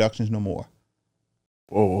property deductions no more.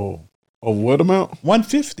 Oh. Over what amount?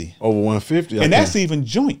 150. Over 150. And that's even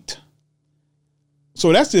joint.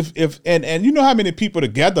 So that's if and you know how many people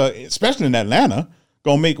together, especially in Atlanta,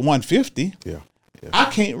 gonna make 150. Yeah. I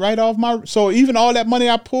can't write off so even all that money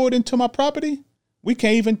I poured into my property, we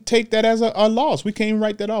can't even take that as a loss. We can't even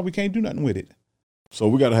write that off. We can't do nothing with it. So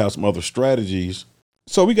we got to have some other strategies.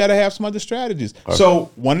 So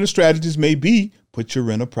one of the strategies may be put your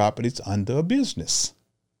rental properties under a business.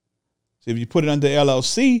 So if you put it under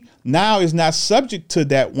LLC, now it's not subject to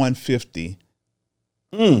that 150.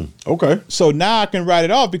 Okay. So now I can write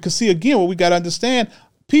it off, because see, again, what we got to understand,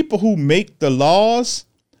 people who make the laws,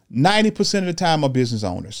 90% of the time are business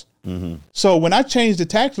owners. Mm-hmm. So when I change the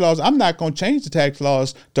tax laws, I'm not going to change the tax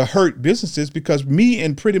laws to hurt businesses, because me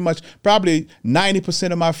and pretty much probably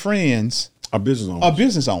 90% of my friends are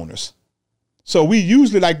business owners. So we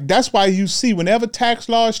usually, that's why you see whenever tax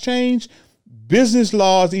laws change, business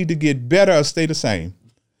laws either get better or stay the same.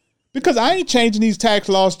 Because I ain't changing these tax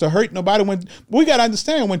laws to hurt nobody. When we got to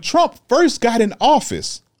understand, when Trump first got in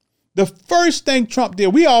office, the first thing Trump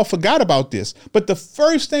did, we all forgot about this, but the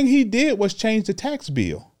first thing he did was change the tax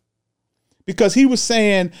bill. Because he was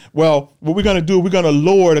saying, well, what we're going to do, we're going to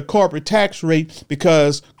lower the corporate tax rate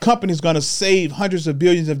because companies going to save hundreds of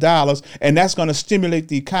billions of dollars, and that's going to stimulate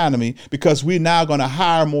the economy because we're now going to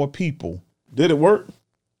hire more people. Did it work?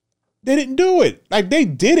 They didn't do it. They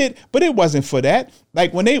did it, but it wasn't for that.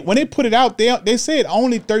 When they put it out there, they said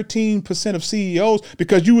only 13% of CEOs,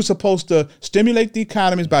 because you were supposed to stimulate the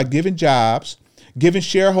economies by giving jobs, giving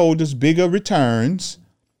shareholders bigger returns,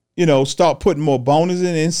 start putting more bonuses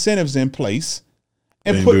and incentives in place,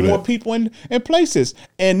 and put more people in places.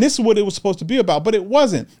 And this is what it was supposed to be about, but it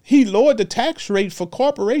wasn't. He lowered the tax rate for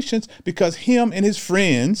corporations because him and his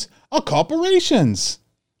friends are corporations.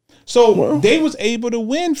 So they was able to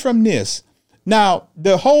win from this. Now,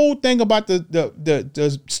 the whole thing about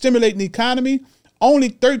the stimulating the economy, only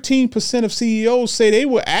 13% of CEOs say they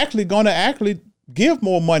were going to give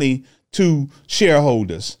more money to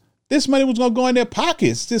shareholders. This money was going to go in their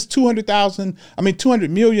pockets. This 200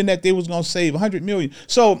 million that they was going to save, 100 million.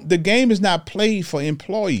 So the game is not played for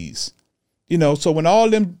employees. So when all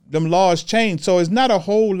them laws change, so it's not a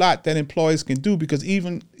whole lot that employees can do, because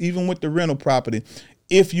even with the rental property,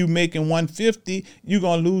 if you making 150, you're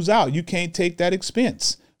going to lose out. You can't take that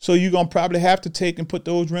expense. So you're going to probably have to take and put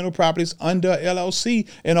those rental properties under LLC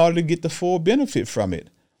in order to get the full benefit from it.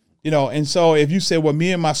 And so if you say, well,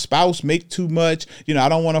 me and my spouse make too much, I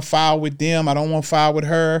don't want to file with them, I don't want to file with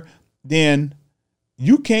her, then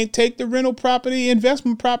you can't take the rental property,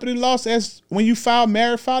 investment property loss as when you file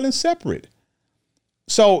married filing separate.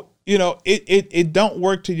 So it don't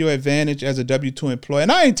work to your advantage as a W-2 employee.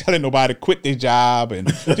 And I ain't telling nobody to quit their job,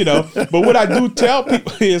 but what I do tell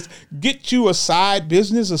people is get you a side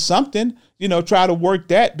business or something, try to work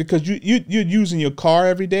that, because you're using your car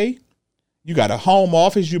every day. You got a home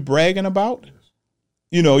office you're bragging about.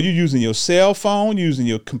 You're using your cell phone, using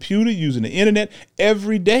your computer, using the internet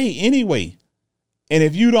every day anyway. And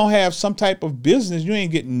if you don't have some type of business, you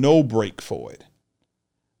ain't getting no break for it.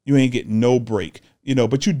 You ain't getting no break.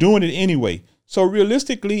 But you're doing it anyway. So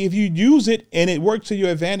realistically, if you use it and it works to your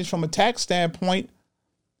advantage from a tax standpoint,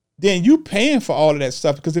 then you paying for all of that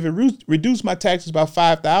stuff. Because if it reduced my taxes by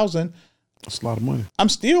 $5,000, that's a lot of money. I'm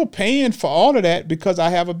still paying for all of that because I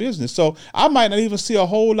have a business. So I might not even see a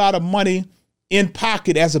whole lot of money in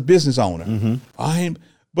pocket as a business owner. Mm-hmm.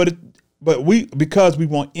 Because we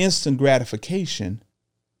want instant gratification,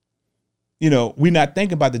 we're not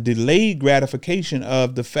thinking about the delayed gratification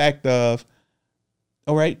of the fact of,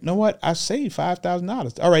 all right, you know what? I saved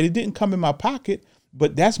 $5,000. All right, it didn't come in my pocket,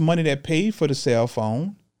 but that's money that paid for the cell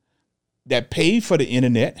phone, that paid for the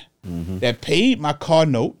internet, that paid my car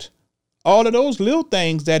note, all of those little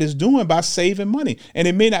things that it's doing by saving money. And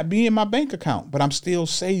it may not be in my bank account, but I'm still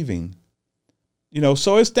saving.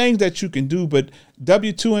 So it's things that you can do, but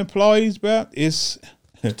W-2 employees, bro, it's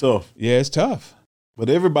tough. Yeah, it's tough. But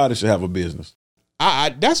everybody should have a business.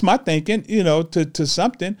 That's my thinking, to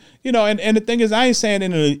something, and the thing is, I ain't saying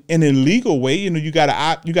in an illegal way, you got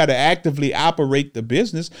to actively operate the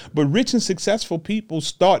business, but rich and successful people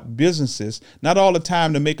start businesses, not all the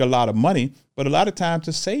time to make a lot of money, but a lot of times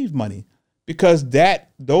to save money, because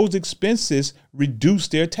those expenses reduce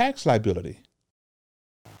their tax liability.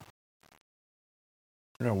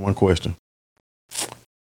 I got one question.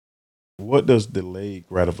 What does delayed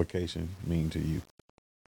gratification mean to you?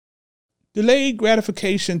 Delayed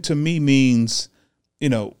gratification to me means,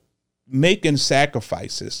 making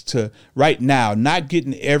sacrifices to right now, not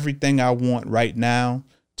getting everything I want right now,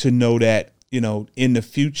 to know that, in the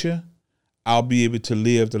future, I'll be able to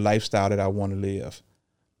live the lifestyle that I want to live.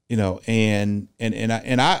 I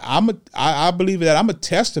believe that I'm a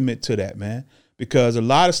testament to that, man, because a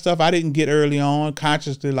lot of stuff I didn't get early on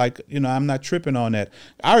consciously, I'm not tripping on that.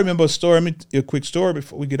 I remember a quick story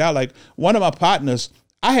before we get out. Like, one of my partners,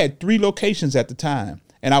 I had 3 locations at the time,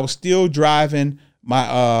 and I was still driving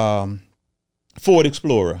my Ford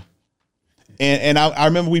Explorer. And I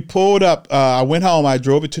remember we pulled up. I went home. I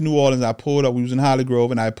drove it to New Orleans. I pulled up. We was in Holly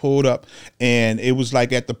Grove, and I pulled up, and it was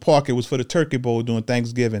like at the park. It was for the Turkey Bowl during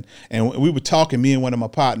Thanksgiving, and we were talking, me and one of my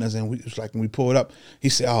partners, and it was like when we pulled up, he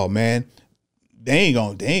said, "Oh man, they ain't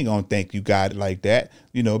gonna think you got it like that,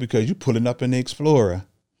 because you pulling up in the Explorer."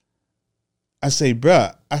 I say,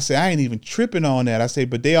 bruh, I ain't even tripping on that. I say,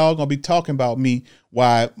 but they all gonna be talking about me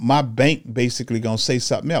while my bank basically gonna say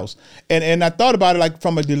something else. And I thought about it like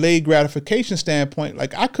from a delayed gratification standpoint,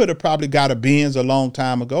 like I could have probably got a Benz a long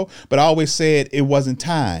time ago, but I always said it wasn't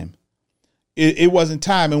time. It wasn't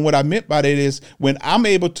time. And what I meant by that is when I'm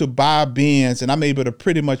able to buy a Benz and I'm able to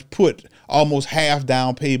pretty much put almost half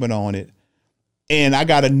down payment on it, and I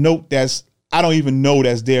got a note I don't even know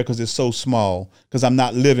that's there because it's so small because I'm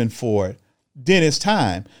not living for it, then it's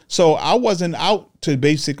time. So I wasn't out to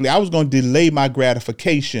I was going to delay my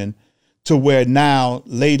gratification to where now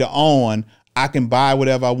later on I can buy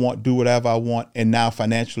whatever I want, do whatever I want. And now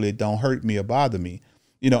financially it don't hurt me or bother me,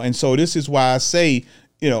 and so this is why I say,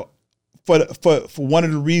 for one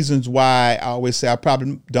of the reasons why I always say I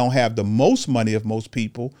probably don't have the most money of most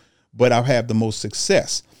people, but I have the most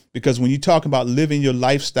success. Because when you talk about living your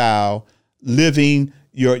lifestyle, living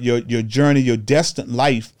your journey, your destined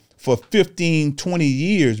life for 15, 20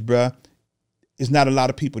 years, bruh, it's not a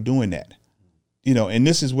lot of people doing that. And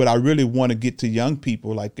this is what I really want to get to young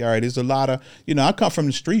people. Like, all right, there's a lot of, I come from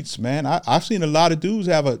the streets, man. I've seen a lot of dudes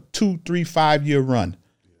have a 2, 3, 5 year run.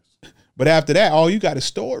 Yes. But after that, all you got is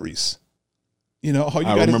stories.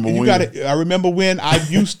 I remember when I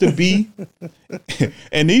used to be,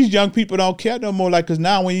 and these young people don't care no more. Like, cause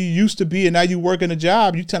now when you used to be and now you working a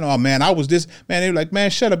job, you tell them, oh man, I was this, man. They're like, man,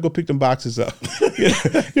 shut up, go pick them boxes up.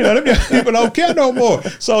 Them young people don't care no more.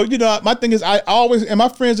 So, my thing is and my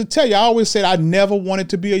friends will tell you, I always said I never wanted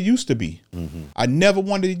to be a used to be. Mm-hmm. I never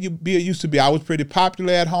wanted to be a used to be. I was pretty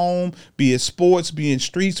popular at home, be it sports, be in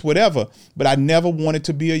streets, whatever, but I never wanted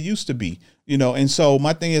to be a used to be. And so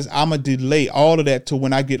my thing is I'm going to delay all of that to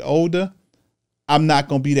when I get older. I'm not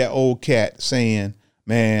going to be that old cat saying,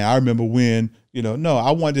 man, I remember when, no,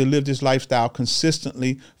 I wanted to live this lifestyle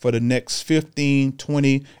consistently for the next 15,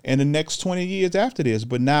 20, and the next 20 years after this.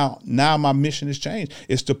 But now my mission has changed.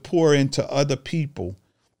 It's to pour into other people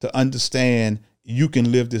to understand you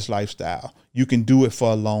can live this lifestyle. You can do it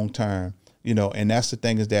for a long term. And that's the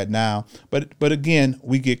thing is that now, but again,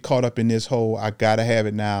 we get caught up in this whole, I gotta have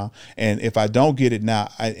it now. And if I don't get it now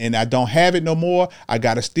and I don't have it no more, I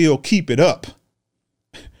gotta still keep it up.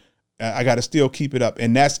 I gotta still keep it up.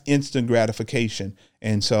 And that's instant gratification.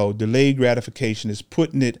 And so delayed gratification is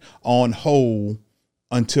putting it on hold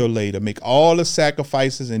until later. Make all the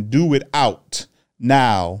sacrifices and do it out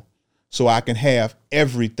now so I can have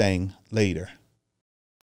everything later.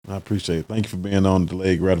 I appreciate it. Thank you for being on the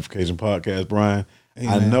Delayed Gratification Podcast, Brian. Hey,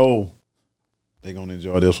 I know they're going to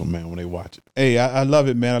enjoy this one, man, when they watch it. Hey, I love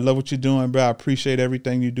it, man. I love what you're doing, bro. I appreciate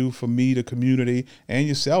everything you do for me, the community, and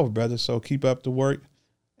yourself, brother. So keep up the work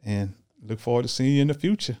and look forward to seeing you in the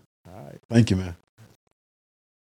future. All right. Thank you, man.